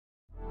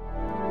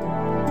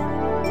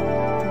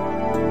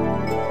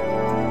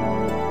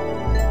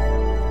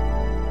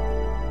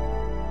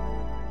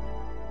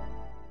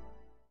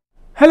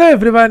Hello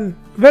everyone,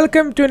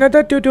 welcome to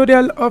another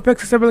tutorial of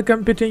Accessible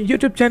Computing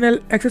YouTube channel,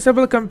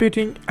 Accessible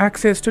Computing,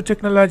 Access to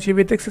Technology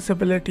with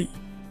Accessibility.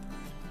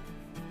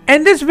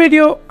 In this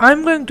video,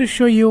 I'm going to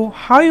show you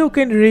how you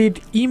can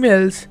read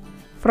emails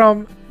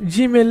from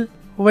Gmail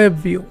web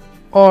view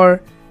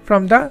or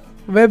from the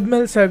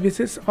webmail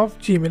services of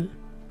Gmail,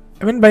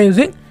 by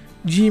using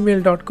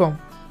gmail.com.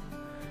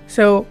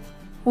 So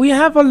we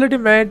have already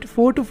made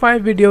 4 to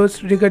 5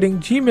 videos regarding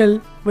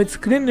Gmail with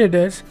screen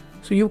readers,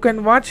 so you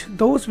can watch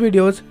those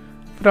videos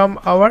from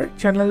our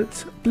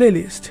channel's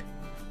playlist.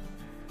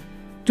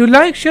 To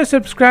like, share,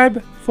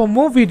 subscribe for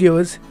more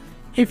videos.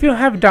 If you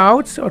have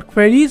doubts or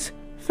queries,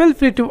 feel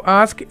free to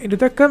ask into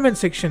the comment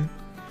section.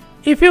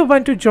 If you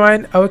want to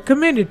join our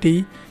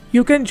community,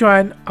 you can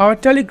join our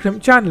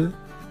Telegram channel.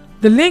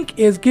 The link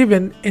is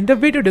given in the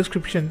video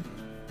description.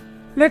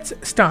 Let's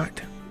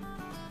start.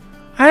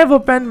 I have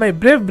opened my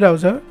Brave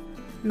browser.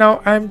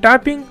 Now I am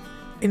typing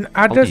in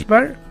address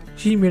bar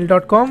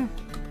gmail.com.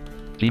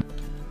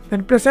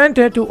 Then press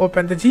enter to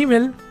open the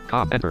Gmail.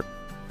 Enter.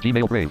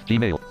 Gmail Brave.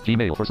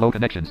 Gmail for slow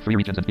connections, free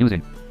regions and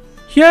using.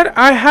 Here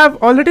I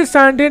have already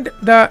signed in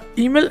the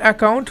email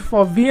account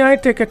for VI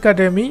Tech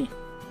Academy,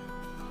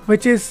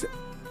 which is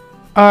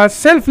a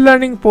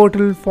self-learning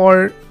portal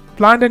for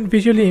blind and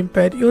visually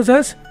impaired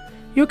users.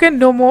 You can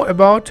know more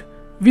about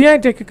VI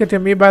Tech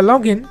Academy by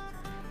logging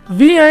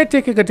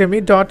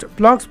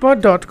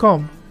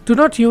vitechacademy.blogspot.com. Do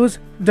not use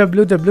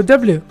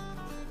www.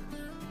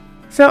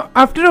 So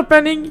after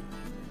opening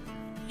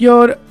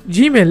your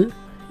Gmail,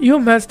 you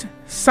must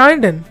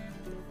sign in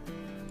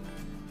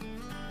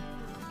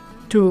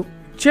to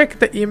check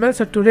the emails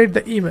or to read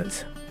the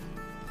emails.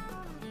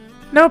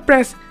 Now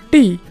press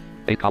T.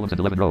 8 columns and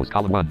 11 rows.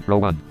 Column 1, row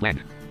 1,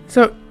 blank.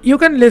 So you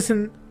can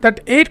listen that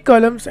 8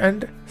 columns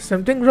and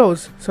something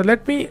rows. So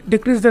let me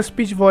decrease the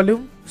speech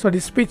volume,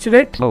 speech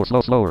rate.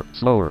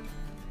 Slower.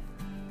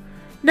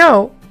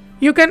 Now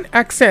you can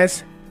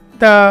access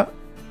the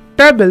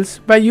tables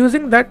by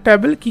using the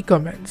table key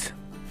commands.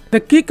 The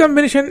key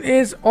combination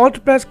is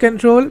Alt plus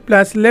Control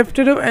plus left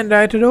arrow and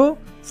right arrow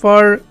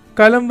for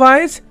column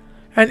wise,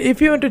 and if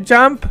you want to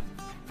jump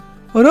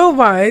row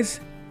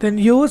wise, then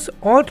use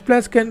Alt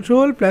plus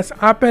Control plus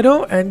up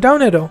arrow and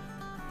down arrow.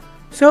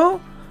 So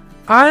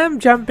I am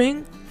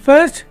jumping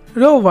first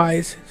row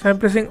wise, so I'm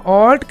pressing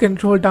Alt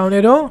Control down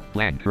arrow.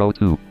 Blank, row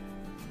 2.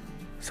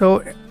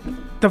 So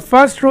the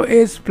first row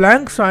is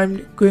blank, so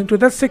I'm going to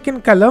the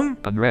second column.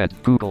 Unread.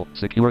 Google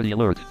security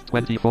alert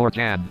 24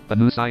 Jan. A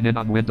new sign in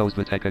on Windows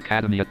with Tech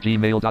Academy at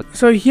gmail.com.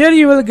 So here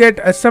you will get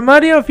a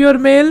summary of your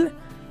mail,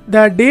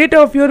 the date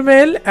of your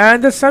mail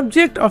and the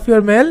subject of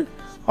your mail.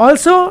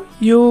 Also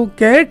you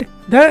get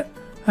the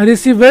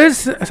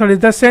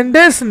the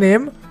sender's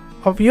name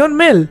of your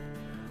mail.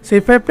 So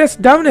if I press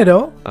down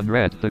arrow,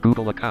 unread. The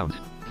Google account.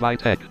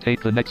 Vitech,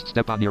 take the next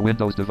step on your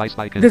Windows device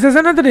icon. This is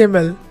another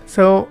email.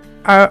 So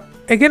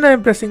again I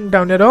am pressing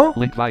down arrow.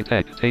 Link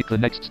Vitech, take the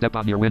next step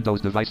on your Windows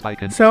device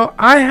icon. So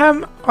I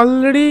am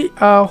already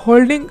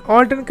holding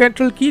Alt and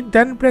Control key,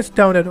 then press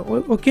down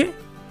arrow. Okay.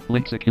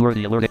 Link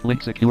security alert.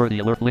 Link security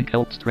alert. Link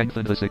help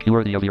strengthen the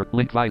security of your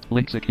link.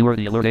 Link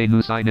security alert. A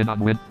new sign in on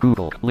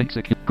Google. Link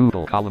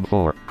Google column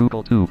 4.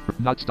 Google 2.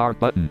 Not start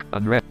button.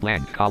 Unread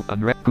blank.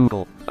 Unread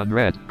Google.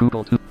 Unread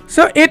Google 2.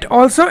 So it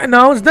also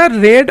announced the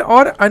read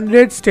or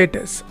unread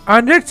status.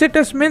 Unread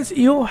status means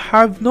you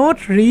have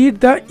not read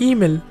the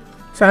email.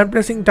 So I'm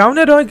pressing down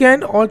arrow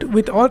again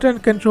with Alt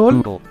and Control.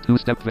 Google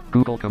 2-step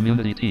Google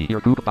Community T. Your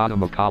Google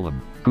bottom of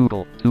column.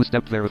 Google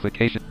 2-step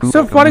verification. Google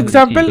so for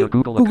example, T,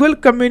 Google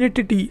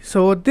Community T.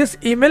 So this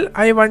email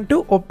I want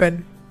to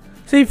open.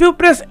 So if you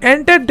press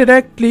enter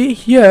directly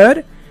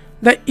here,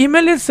 the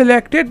email is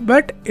selected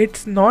but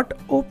it's not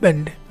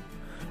opened.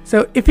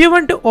 So if you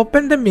want to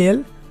open the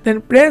mail,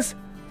 then press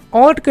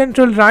Alt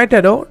Control right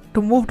arrow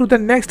to move to the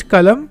next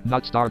column.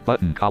 Not start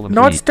button, column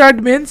Not 3.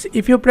 start means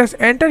if you press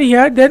enter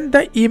here, then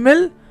the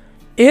email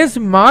is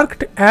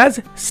marked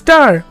as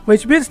star,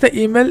 which means the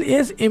email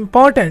is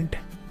important.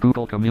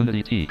 Google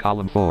Community T,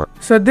 column 4.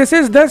 So this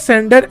is the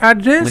sender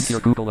address. Link your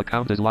Google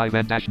account is live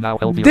and dash now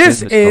help your This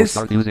business is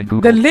start using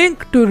Google. the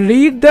link to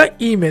read the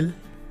email.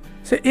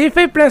 So if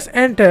I press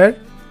enter,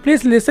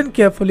 please listen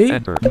carefully.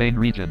 Enter. Main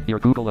region. Your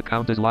Google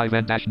account is live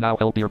and dash now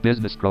help your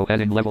business grow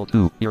heading level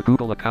 2. Your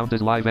Google account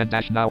is live and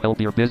dash now help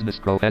your business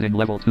grow heading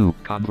level 2.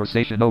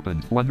 Conversation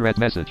opened. 1 read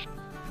message.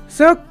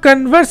 So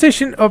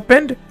conversation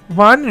opened,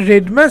 1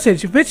 read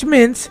message, which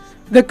means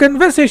the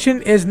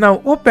conversation is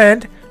now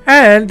opened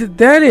and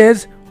there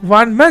is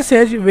 1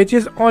 message which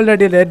is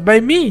already read by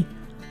me.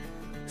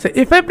 So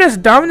if I press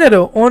down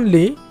arrow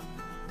only,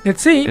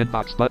 let's see.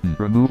 Inbox button.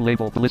 Remove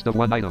label. List of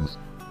 1 items.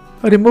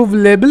 Remove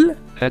label.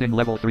 Heading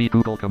level 3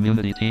 Google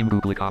Community Team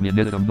Google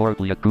Community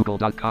Normally at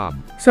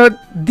google.com. So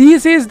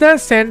this is the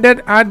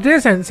sender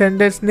address and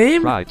sender's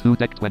name. Try 2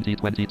 Deck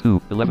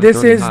 2022 11.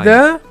 This is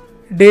the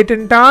date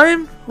and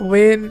time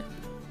when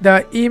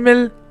the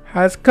email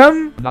has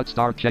come. Not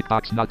start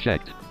checkbox not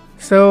checked.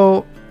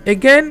 So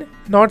again,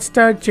 not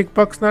star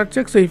checkbox not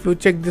checked. So if you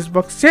check this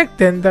box checked,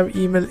 then the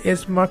email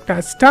is marked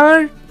as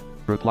star.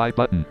 Reply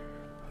button.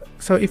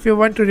 So if you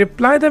want to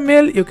reply the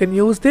mail, you can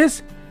use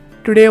this.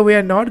 Today we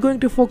are not going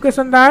to focus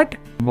on that.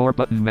 More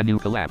button menu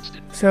collapsed.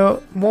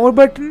 So more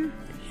button,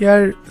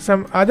 here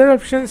some other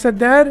options are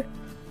there.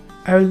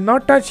 I will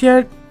not touch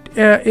here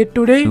it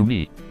today. To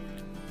me.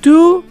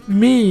 To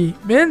me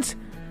means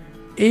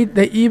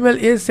the email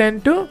is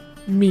sent to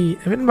me,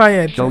 I mean my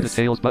address. Show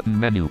details button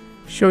menu.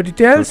 Show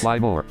details. Reply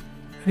more.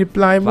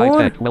 Reply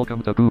more.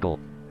 Welcome to Google.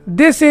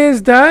 This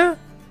is the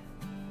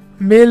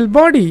mail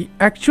body.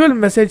 Actual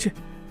message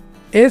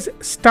is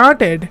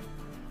started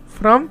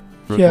from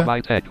here.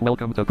 Vitech,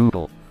 welcome to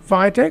Google.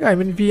 Vitech, I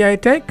mean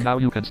Vitech. Now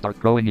you can start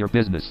growing your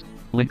business.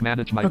 Link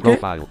manage my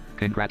profile.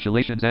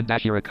 Congratulations and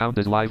dash your account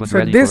is live and So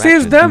ready this for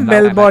is action. the You now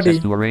mail have body.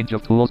 access to a range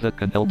of tools that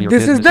can help your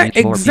This is business the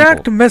reach more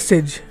exact people.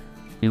 message.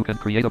 You can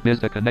create a biz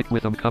to connect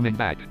with them coming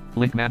back.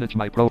 Link manage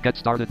my pro. Get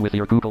started with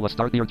your Google.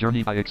 Start your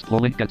journey by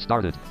explore. Link get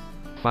started.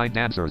 Find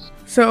answers.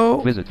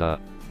 So Visit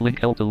link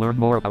help to learn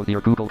more about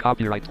your Google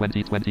copyright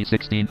 2020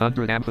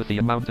 1600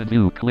 Amphitheatre Mountain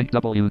View. Link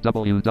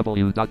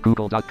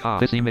www.google.com.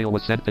 This email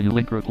was sent to you.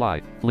 Link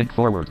reply. Link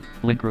forward.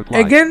 Link reply.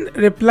 again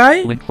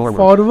reply. Link forward.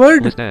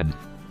 Forward. List end.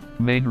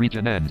 Main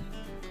region end.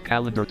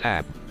 Calendar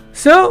tab.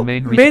 So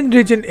Main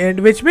region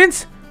end, which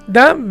means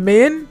the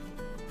main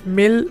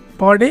mail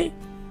body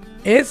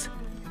is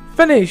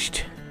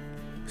finished.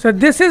 So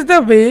this is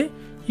the way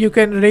you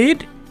can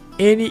read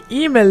any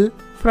email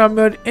from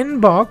your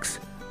inbox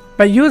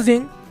by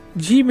using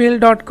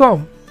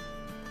gmail.com.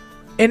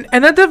 In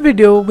another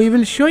video we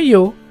will show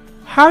you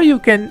how you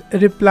can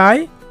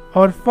reply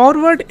or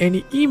forward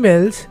any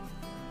emails,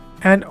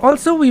 and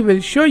also we will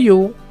show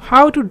you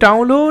how to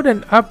download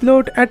and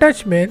upload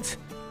attachments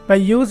by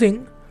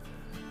using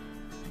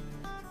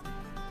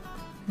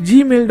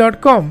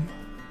gmail.com.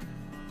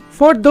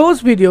 For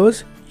those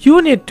videos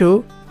you need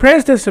to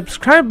press the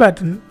subscribe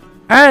button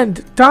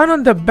and turn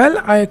on the bell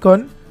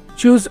icon.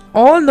 Choose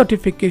all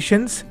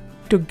notifications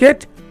to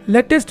get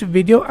latest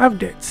video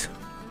updates.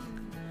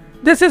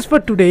 This is for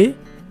today.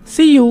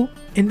 See you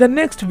in the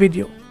next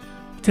video.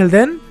 Till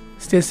then,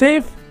 stay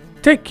safe,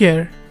 take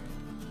care,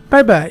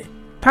 bye bye.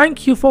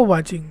 Thank you for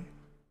watching.